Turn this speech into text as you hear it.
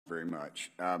very much.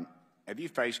 Have you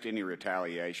faced any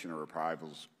retaliation or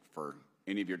reprisals for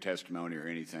any of your testimony or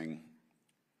anything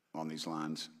on these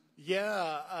lines?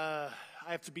 Yeah, I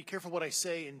have to be careful what I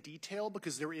say in detail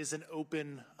because there is an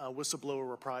open whistleblower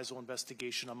reprisal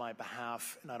investigation on my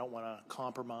behalf, and I don't want to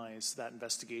compromise that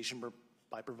investigation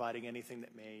by providing anything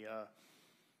that may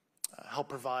help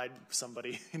provide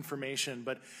somebody information.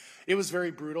 But it was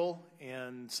very brutal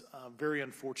and very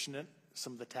unfortunate,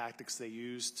 some of the tactics they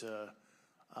used to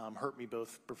hurt me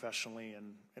both professionally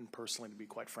and personally, to be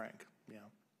quite frank. Yeah.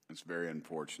 It's very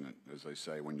unfortunate. As they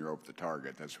say, when you're over the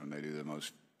target, that's when they do the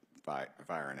most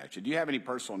firing at you. Do you have any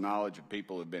personal knowledge of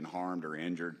people who have been harmed or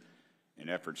injured in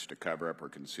efforts to cover up or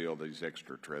conceal these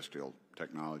extraterrestrial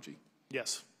technology?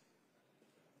 Yes.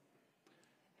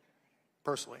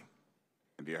 Personally.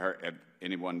 Have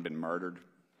anyone been murdered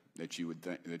that you would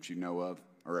think, that you know of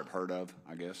or have heard of,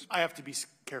 I guess? I have to be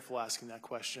careful asking that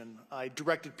question. I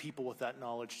directed people with that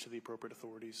knowledge to the appropriate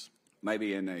authorities.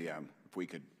 Maybe in a, if we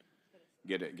could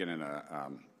get in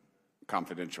a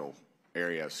confidential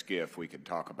area of SCIF, we could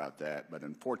talk about that. But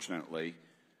unfortunately,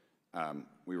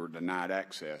 we were denied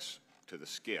access to the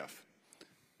SCIF,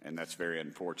 and that's very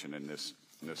unfortunate in this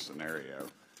scenario.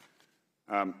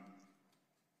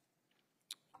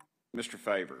 Mr.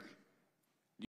 Favor,